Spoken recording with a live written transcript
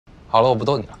好了，我不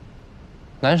逗你了。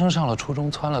男生上了初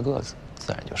中蹿了个子，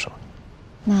自然就瘦了。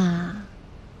那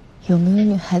有没有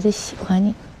女孩子喜欢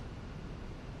你？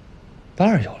当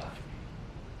然有了。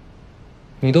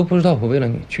你都不知道我为了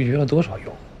你拒绝了多少诱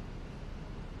惑。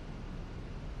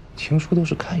情书都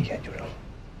是看一眼就扔了。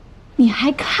你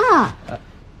还看？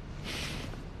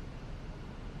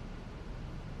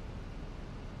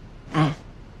哎，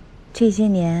这些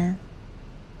年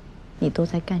你都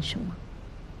在干什么？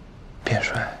变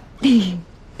帅。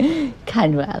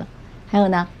看出来了。还有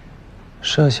呢？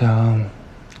设想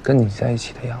跟你在一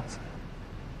起的样子。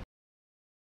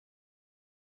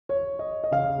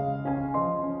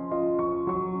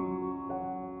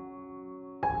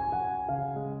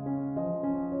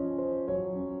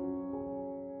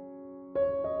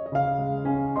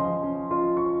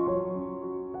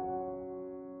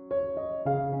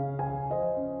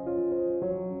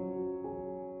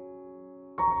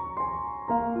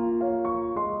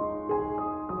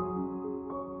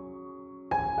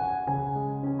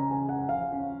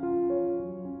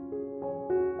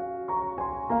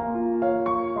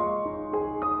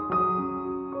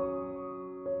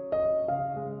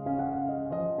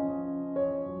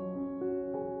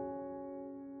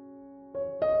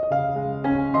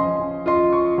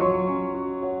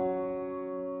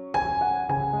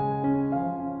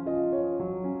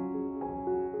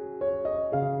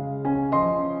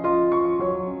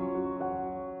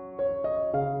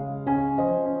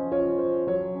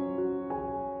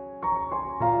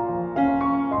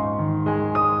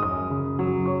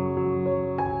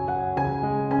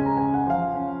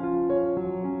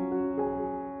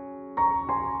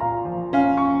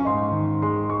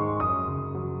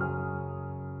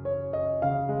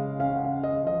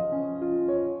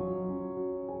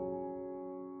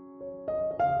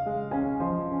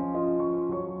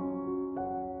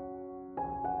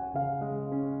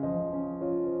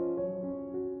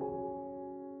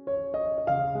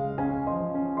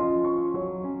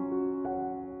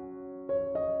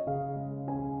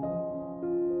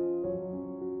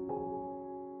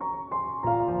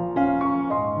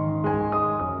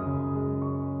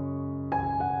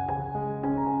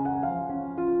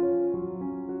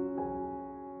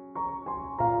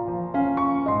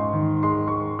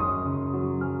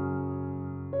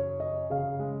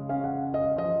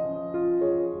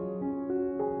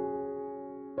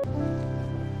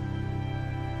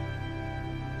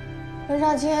任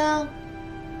少卿，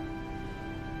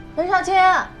任少卿，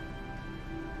哎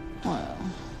呀，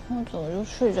我早就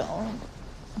睡着了。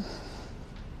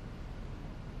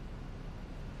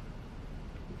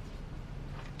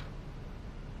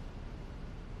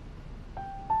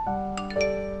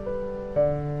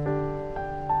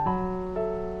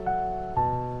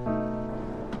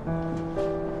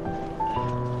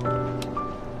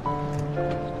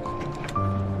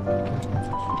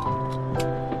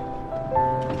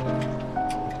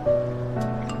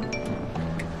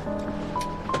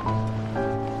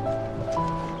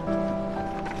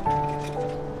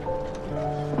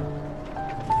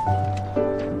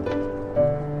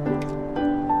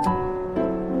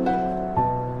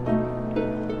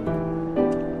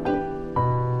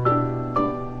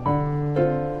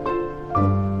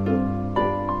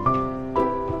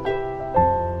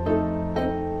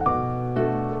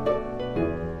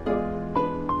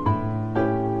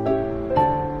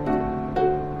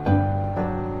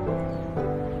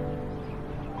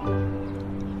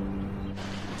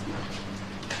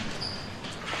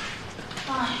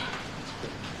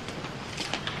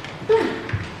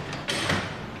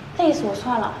累死我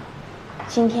算了，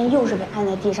今天又是被按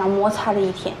在地上摩擦的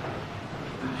一天。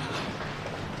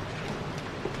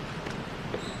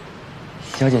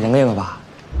小姐姐累了吧？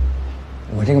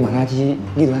我这个马杀鸡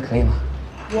力度还可以吗？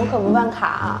我可不办卡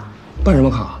啊。办什么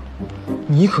卡？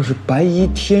你可是白衣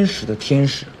天使的天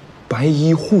使，白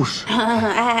衣护士。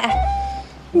哎，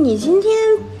你今天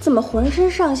怎么浑身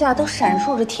上下都闪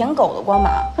烁着舔狗的光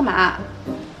芒？干嘛？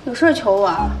有事求我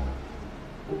啊？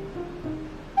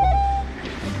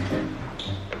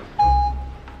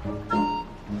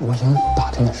我想打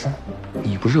听点事儿。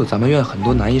你不是有咱们院很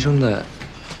多男医生的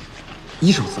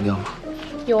一手资料吗？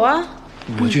有啊。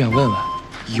我就想问问，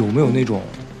有没有那种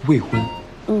未婚，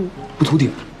不秃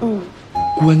顶，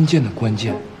关键的关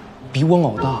键，比我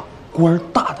老大官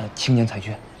大的青年才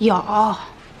俊？有。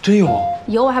真有？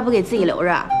有我还不给自己留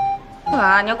着？干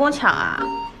嘛？你要跟我抢啊？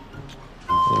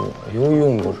我又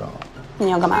用不着。你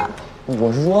要干嘛？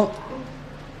我是说，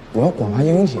我要广发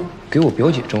英雄帖，给我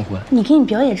表姐征婚。你给你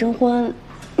表姐征婚，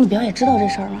你表姐知道这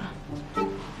事儿吗？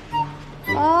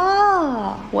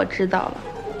哦，我知道了，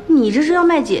你这是要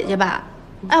卖姐姐吧？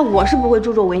哎，我是不会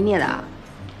助纣为虐的。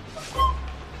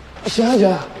行啊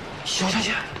姐，小夏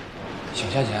姐，小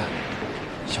夏姐，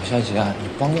小夏姐，你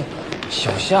帮我，小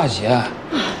夏姐，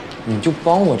你就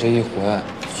帮我这一回，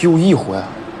就一回，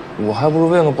我还不是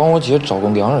为了帮我姐找个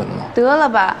良人吗？得了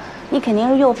吧，你肯定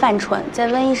是又犯蠢，在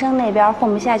温医生那边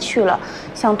混不下去了，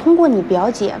想通过你表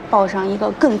姐抱上一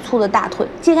个更粗的大腿，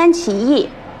揭竿起义。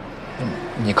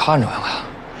你看着呀，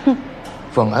哼，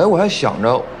本来我还想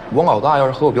着我老大要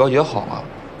是和我表姐好了，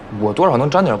我多少能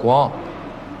沾点光，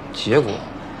结果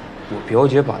我表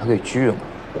姐把他给拒了。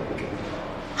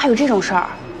还有这种事儿？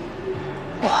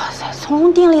哇塞，从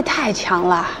容定力太强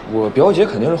了。我表姐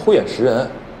肯定是慧眼识人，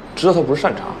知道他不是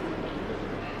擅长。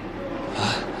哎，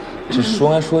这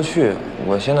说来说去，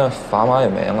我现在砝码也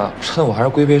没了，趁我还是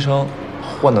规培生，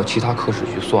换到其他科室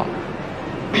去算了。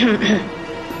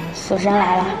死神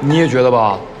来了！你也觉得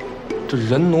吧？这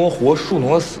人挪活，树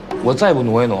挪死，我再不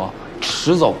挪一挪，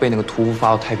迟早被那个屠夫发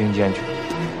到太平间去。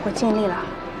我尽力了。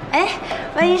哎，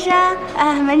温医生，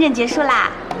门诊结束啦，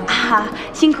啊，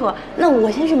辛苦。那我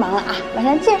先去忙了啊，晚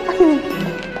上见。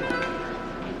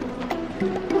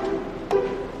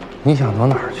你想挪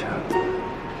哪儿去？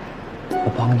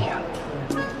我帮你。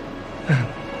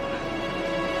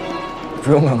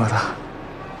不用了，老大，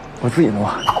我自己挪。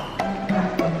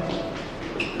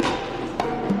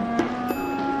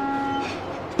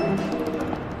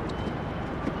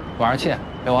晚上7，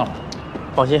别忘了。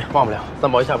放心，忘不了。3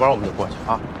宝一下班我们就过去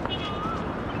啊。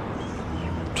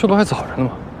这不还早着呢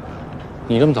吗？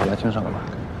你这么早来精神干嘛？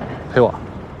陪我？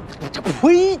这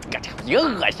呸！别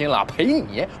恶心了，陪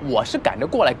你，我是赶着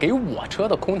过来给我车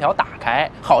的空调打开，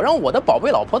好让我的宝贝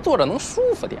老婆坐着能舒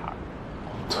服点儿。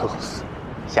特死！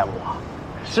羡慕我？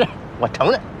是我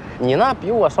承认，你呢比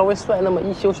我稍微帅那么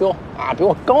一羞羞啊，比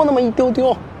我高那么一丢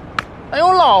丢。还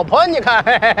有老婆，你看，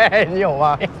嘿嘿嘿，你有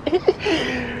吗？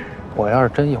我要是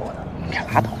真有呢？你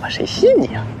拉倒吧，谁信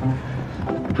你啊？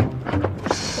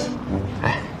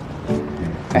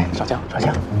哎，少将，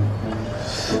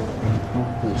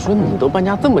你说你都搬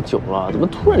家这么久了，怎么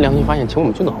突然良心发现请我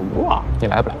们去暖屋啊？你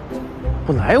来不来？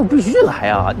不来，我必须来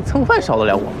啊！你蹭饭少得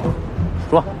了我吗？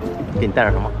说，给你带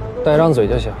点什么？带张嘴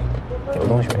就行，有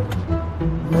东西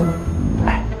没？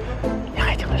哎，你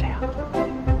还请了谁啊？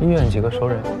医院几个熟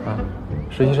人啊，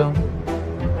实习生，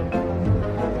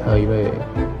还有一位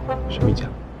神秘嘉。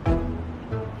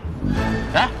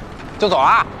哎，就走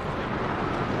啊？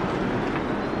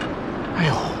哎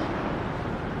呦，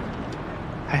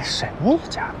还神秘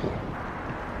嘉宾？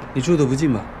你住的不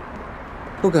近吧？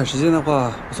不赶时间的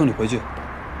话，我送你回去。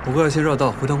不过要先绕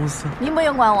道回到公司。您不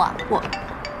用管我，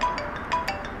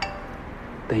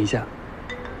等一下。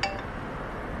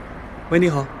喂，你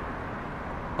好。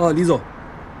哦，李总，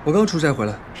我刚出差回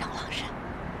来。让我老实。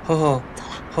好好，走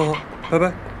了，好好，拜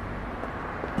拜。